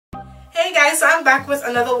Hey guys, so I'm back with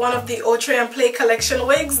another one of the Outre and Play collection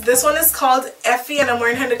wigs. This one is called EFFIE and I'm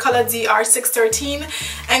wearing her in the color DR613.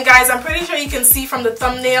 And guys, I'm pretty sure you can see from the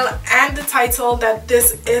thumbnail and the title that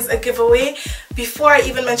this is a giveaway. Before I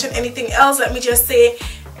even mention anything else, let me just say,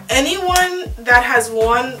 anyone that has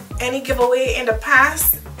won any giveaway in the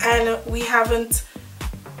past and I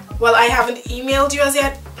haven't emailed you as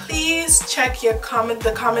yet, please check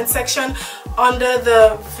the comment section under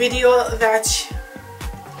the video that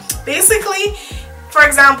basically, for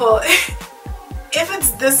example, if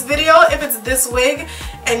it's this video, if it's this wig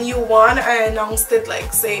and you won, I announced it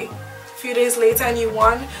like say a few days later and you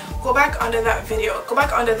won, go back under that video, go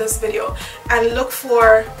back under this video and look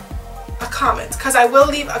for a comment, because I will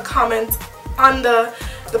leave a comment under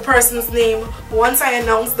the person's name. Once I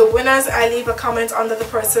announce the winners, I leave a comment under the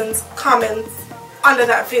person's comments under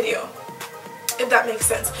that video, if that makes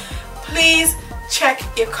sense. Please check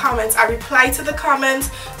your comments. I reply to the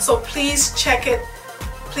comments, so please check it.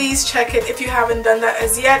 Please check it if you haven't done that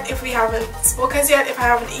as yet. If we haven't spoke as yet, if I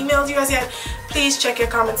haven't emailed you as yet, please check your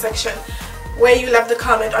comment section where you left the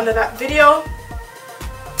comment under that video.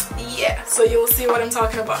 Yeah, so you will see what I'm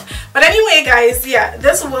talking about. But anyway guys, yeah,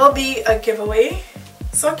 this will be a giveaway.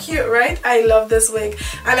 So cute, right? I love this wig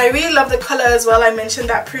and I really love the color as well. I mentioned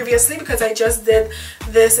that previously because I just did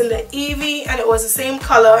this in the EFFIE and it was the same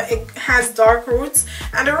color. It has dark roots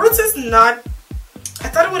and the roots is not, I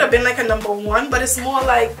thought it would have been like a #1, but it's more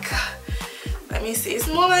like, let me see, it's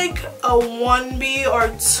more like a 1B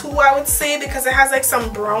or 2 I would say, because it has like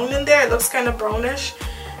some brown in there. It looks kind of brownish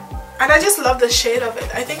and I just love the shade of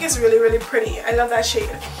it. I think it's really, really pretty. I love that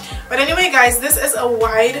shade. But anyway guys, this is a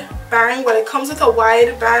wide bang. Well, it comes with a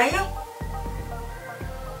wide bang.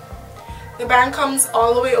 The bang comes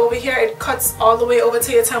all the way over here. It cuts all the way over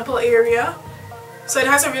to your temple area. So it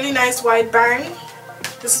has a really nice wide bang.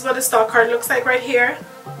 This is what the stock card looks like right here.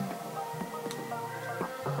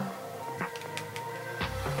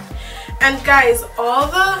 And guys, all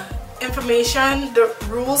the information, the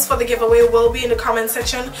rules for the giveaway will be in the comment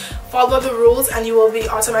section. Follow the rules and you will be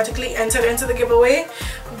automatically entered into the giveaway.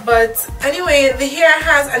 But anyway, the hair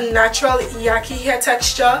has a natural yaki hair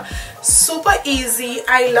texture, super easy.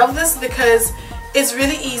 I love this because it's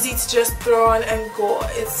really easy to just throw on and go.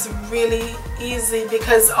 It's really easy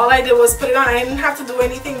because all I did was put it on. I didn't have to do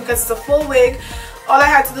anything because it's a full wig. All I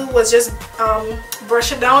had to do was just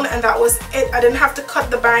brush it down and that was it. I didn't have to cut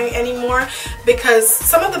the bang anymore because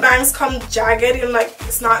some of the bangs come jagged and like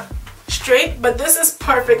it's not straight, but this is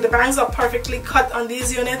perfect. The bangs are perfectly cut on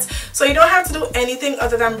these units, so you don't have to do anything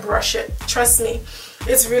other than brush it. Trust me,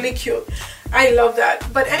 it's really cute. I love that.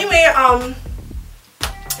 But anyway,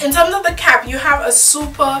 in terms of the cap, you have a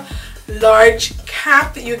super large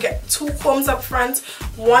cap. You get 2 combs up front,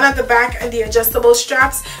 1 at the back, and the adjustable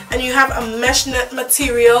straps, and you have a mesh net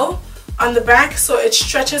material on the back, so it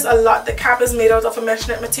stretches a lot. The cap is made out of a mesh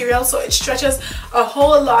net material, so it stretches a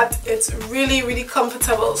whole lot. It's really, really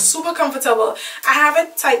comfortable, super comfortable. I have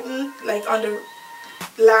it tightened like on the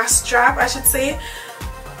last strap, I should say,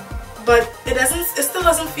 but it still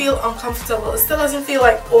doesn't feel uncomfortable. It still doesn't feel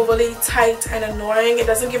like overly tight and annoying. It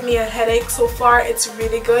doesn't give me a headache. So far it's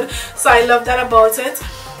really good, so I love that about it.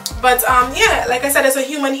 But yeah, like I said, it's a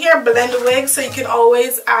human hair blend wig, so you can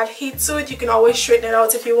always add heat to it. You can always straighten it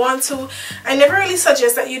out if you want to. I never really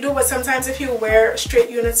suggest that you do, but sometimes if you wear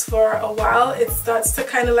straight units for a while, it starts to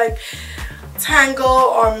kind of like tangle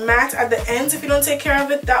or mat at the ends if you don't take care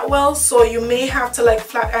of it that well, so you may have to like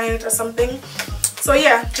flat iron it or something. So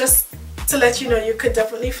yeah, just to let you know, you could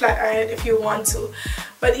definitely flat iron it if you want to.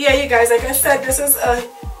 But yeah, you guys, like I said, this is a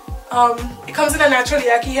it comes in a natural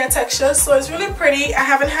yaki hair texture, so it's really pretty. I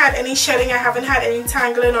haven't had any shedding, I haven't had any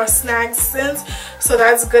tangling or snags since, so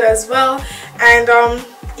that's good as well. And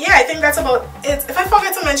yeah, I think that's about it. If I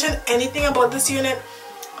forget to mention anything about this unit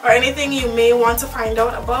or anything you may want to find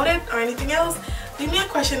out about it or anything else, leave me a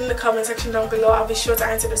question in the comment section down below. I'll be sure to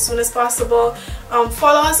answer it as soon as possible.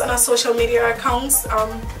 Follow us on our social media accounts.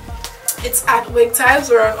 It's at WigTypes.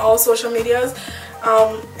 We're on all social medias.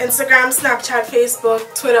 Instagram, Snapchat, Facebook,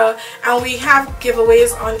 Twitter, and we have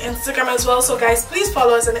giveaways on Instagram as well. So guys, please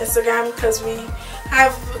follow us on Instagram because we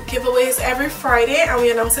have giveaways every Friday and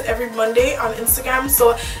we announce it every Monday on Instagram.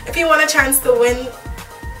 So if you want a chance to win,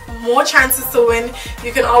 more chances to win,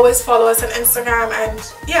 you can always follow us on Instagram and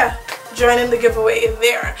yeah, join in the giveaway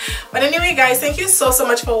there. But anyway guys, thank you so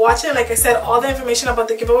much for watching. Like I said, all the information about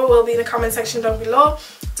the giveaway will be in the comment section down below.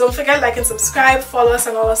 Don't forget, like and subscribe, follow us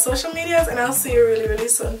on all our social medias, and I'll see you really, really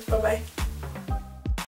soon. Bye bye.